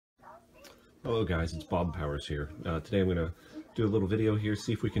Hello guys, it's Bob Powers here. Today I'm going to do a little video here,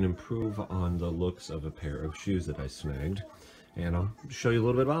 see if we can improve on the looks of a pair of shoes that I snagged. And I'll show you a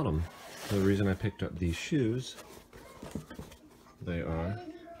little bit about them. So the reason I picked up these shoes, they are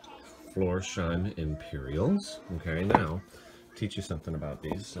Florsheim Imperials. Okay, now, teach you something about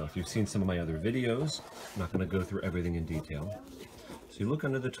these. So if you've seen some of my other videos, I'm not going to go through everything in detail. So you look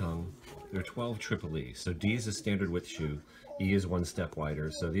under the tongue, they're 12 triple E. So D is a standard width shoe, E is one step wider.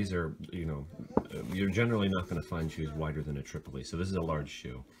 So these are, you're generally not going to find shoes wider than a triple E. So this is a large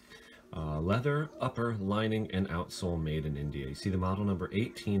shoe. Leather, upper, lining, and outsole made in India. You see the model number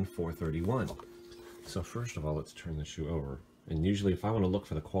 18431. So first of all, let's turn the shoe over. And usually if I want to look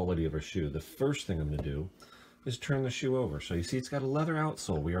for the quality of a shoe, the first thing I'm going to do is turn the shoe over. So you see it's got a leather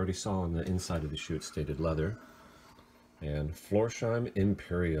outsole. We already saw on the inside of the shoe it stated leather. And Florsheim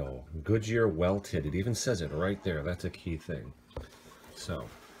Imperial, Goodyear welted. It even says it right there. That's a key thing. So,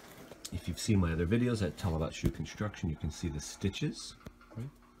 if you've seen my other videos that tell about shoe construction, you can see the stitches. Right?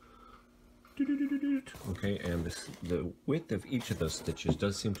 Okay, and the width of each of those stitches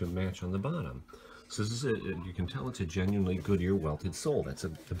does seem to match on the bottom. So this is you can tell it's a genuinely Goodyear welted sole. That's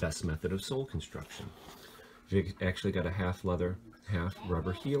the best method of sole construction. You've actually got a half leather, half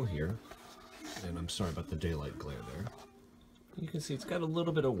rubber heel here. And I'm sorry about the daylight glare there. You can see it's got a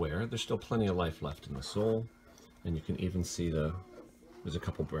little bit of wear. There's still plenty of life left in the sole. And you can even see there's a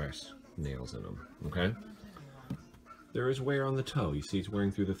couple brass nails in them, okay? There is wear on the toe. You see it's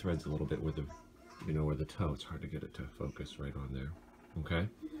wearing through the threads a little bit with the, where the toe, it's hard to get it to focus right on there, okay?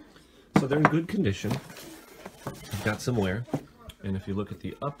 So they're in good condition. They've got some wear. And if you look at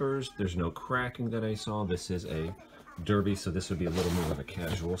the uppers, there's no cracking that I saw. This is a derby, so this would be a little more of a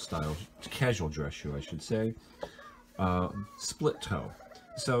casual dress shoe, I should say. Split toe.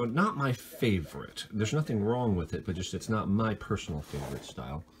 So not my favorite. There's nothing wrong with it, but just it's not my personal favorite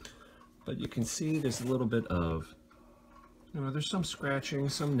style. But you can see there's a little bit of, there's some scratching,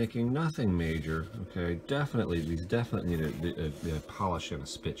 some nicking, nothing major. Okay, these definitely need a polish and a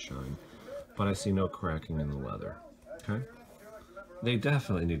spit shine. But I see no cracking in the leather. Okay, they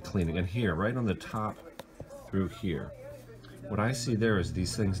definitely need cleaning. And here, right on the top through here, what I see there is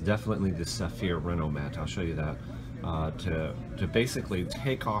these things definitely need the Saphir Medaille D'Or. I'll show you that. To basically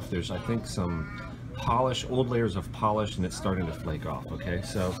take off, there's I think some polish, old layers of polish, and it's starting to flake off. Okay,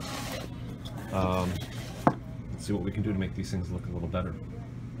 so let's see what we can do to make these things look a little better.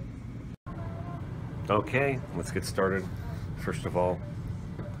 Okay, let's get started. First of all,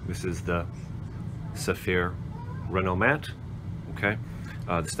 this is the Saphir Medaille D'Or. Okay,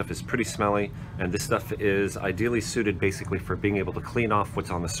 this stuff is pretty smelly, and this stuff is ideally suited basically for being able to clean off what's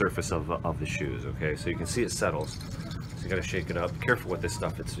on the surface of the shoes. Okay, so you can see it settles. So you got to shake it up. Be careful with this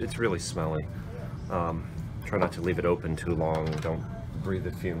stuff. It's really smelly. Try not to leave it open too long. Don't breathe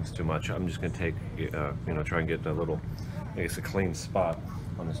the fumes too much. I'm just going to take, try and get a little, I guess, a clean spot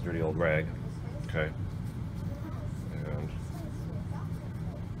on this dirty old rag. Okay. And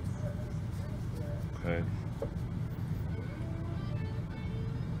okay.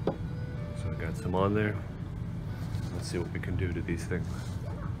 So I got some on there. Let's see what we can do to these things.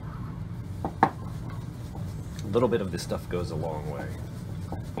 A little bit of this stuff goes a long way.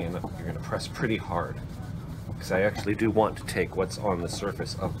 And you're going to press pretty hard, because I actually do want to take what's on the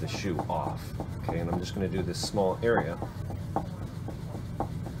surface of the shoe off. Okay, and I'm just going to do this small area.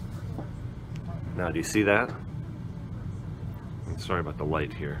 Now, do you see that? I'm sorry about the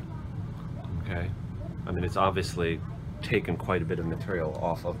light here. Okay, I mean, it's obviously taken quite a bit of material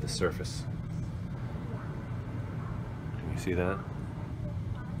off of the surface. Can you see that?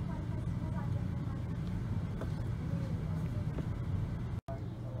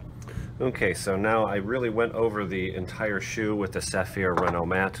 Okay, so now I really went over the entire shoe with the Saphir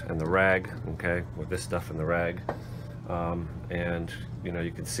Medaille D'Or and the rag, okay, with this stuff in the rag. And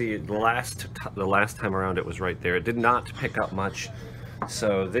you can see the last time around it was right there. It did not pick up much.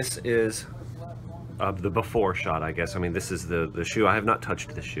 So this is the before shot, I guess. I mean, this is the shoe. I have not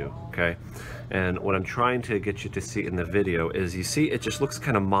touched the shoe, okay? And what I'm trying to get you to see in the video is, you see it just looks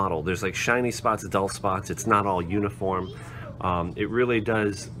kind of mottled. There's like shiny spots, dull spots. It's not all uniform. It really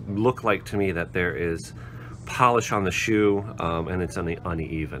does look like to me that there is polish on the shoe, and it's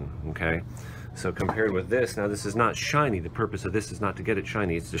uneven, okay? So compared with this, now this is not shiny. The purpose of this is not to get it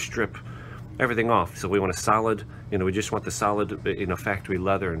shiny, it's to strip everything off. So we want a solid, we just want the solid, factory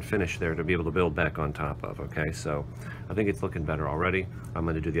leather and finish there to be able to build back on top of, okay? So I think it's looking better already. I'm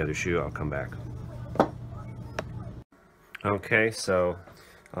going to do the other shoe, I'll come back. Okay, so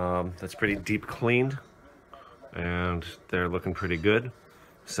that's pretty deep cleaned, and they're looking pretty good.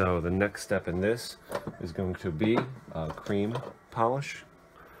 So the next step in this is going to be cream polish.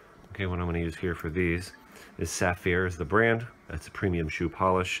 Okay, what I'm going to use here for these is Saphir is the brand. That's a premium shoe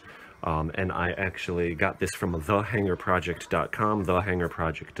polish. And I actually got this from thehangerproject.com.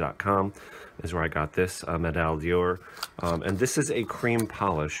 Thehangerproject.com is where I got this Medaille D'Or. And this is a cream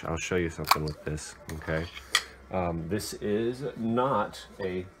polish. I'll show you something with this, okay? This is not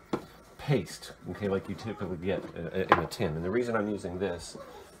a paste, okay, like you typically get in a tin. And the reason I'm using this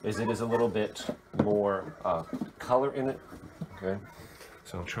is it is a little bit more color in it, okay?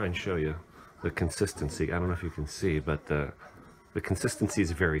 So I'll try and show you the consistency. I don't know if you can see, but the consistency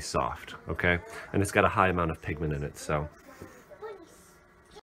is very soft, okay? And it's got a high amount of pigment in it, so.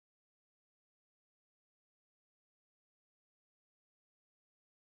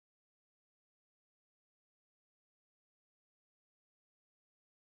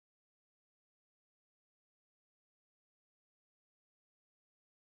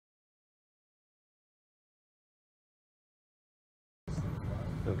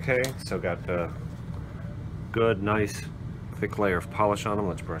 Okay, so got a good, nice, thick layer of polish on them.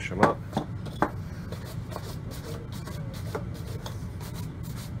 Let's brush them up.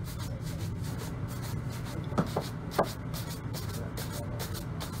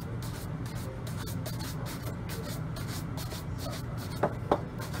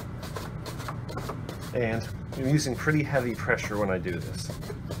 And I'm using pretty heavy pressure when I do this.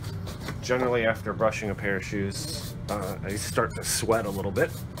 Generally, after brushing a pair of shoes, I start to sweat a little bit.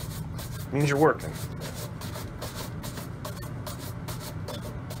 It means you're working.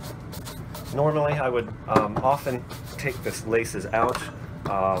 Normally, I would often take the laces out.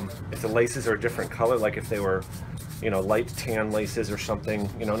 If the laces are a different color, like if they were, you know, light tan laces or something,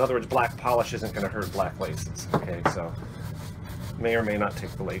 you know, in other words, black polish isn't going to hurt black laces. Okay, so may or may not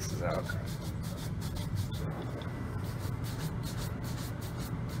take the laces out.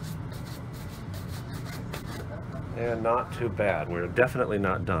 And not too bad. We're definitely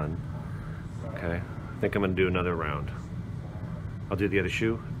not done. Okay, I think I'm going to do another round. I'll do the other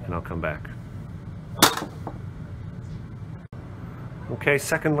shoe and I'll come back. Okay,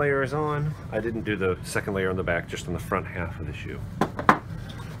 second layer is on. I didn't do the second layer on the back, just on the front half of the shoe.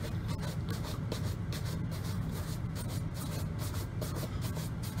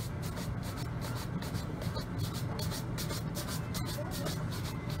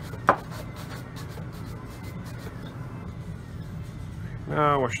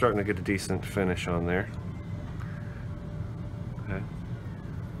 Now we're starting to get a decent finish on there. Okay.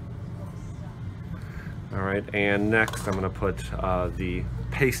 All right, and next I'm going to put the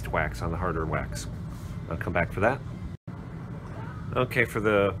paste wax on the harder wax. I'll come back for that. Okay, for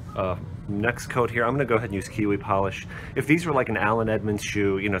the next coat here, I'm going to go ahead and use kiwi polish. If these were like an Allen Edmonds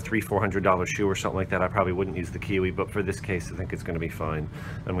shoe, you know, $300-400 shoe or something like that, I probably wouldn't use the kiwi, but for this case, I think it's going to be fine.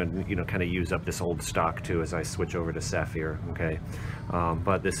 I'm going to, you know, kind of use up this old stock too as I switch over to Saphir, okay?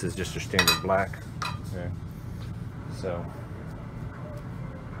 But this is just a standard black. Okay. So,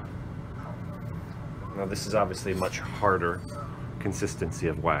 now this is obviously a much harder consistency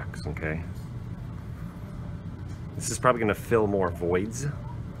of wax, okay? This is probably going to fill more voids,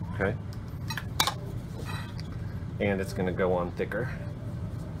 okay? And it's going to go on thicker.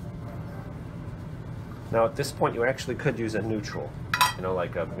 Now at this point you actually could use a neutral, you know,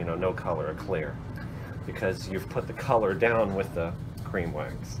 like a, you know, no color, a clear, because you've put the color down with the cream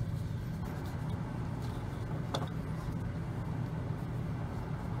wax.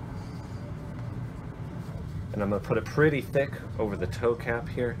 And I'm going to put it pretty thick over the toe cap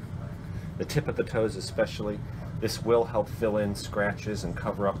here, the tip of the toes especially. This will help fill in scratches and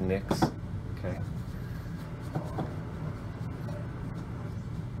cover up nicks, okay?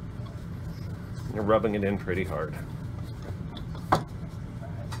 You're rubbing it in pretty hard.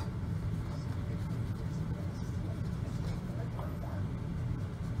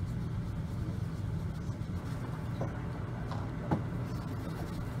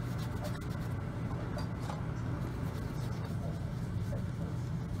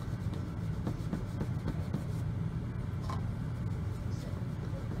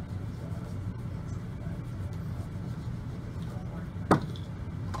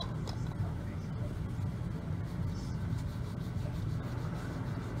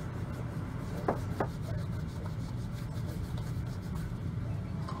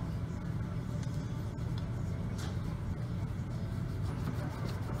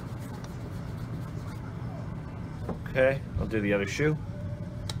 Okay, I'll do the other shoe,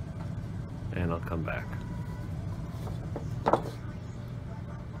 and I'll come back.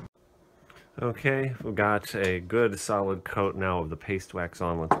 Okay, we've got a good solid coat now of the paste wax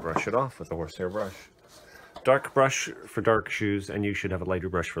on. Let's brush it off with a horsehair brush. Dark brush for dark shoes, and you should have a lighter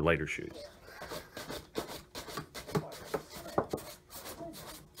brush for lighter shoes.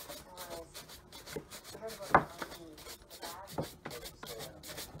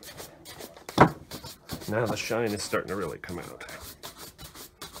 Now the shine is starting to really come out.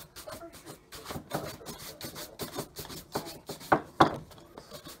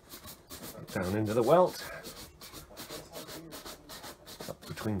 Down into the welt, up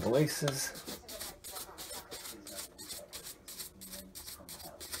between the laces.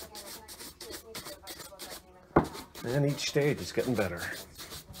 And each stage is getting better.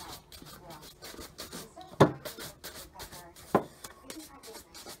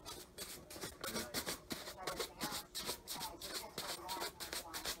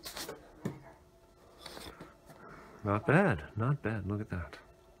 Not bad, not bad. Look at that.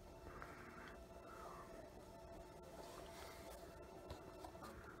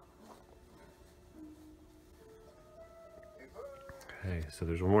 Okay, so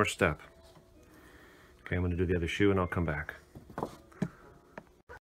there's one more step. Okay, I'm going to do the other shoe and I'll come back.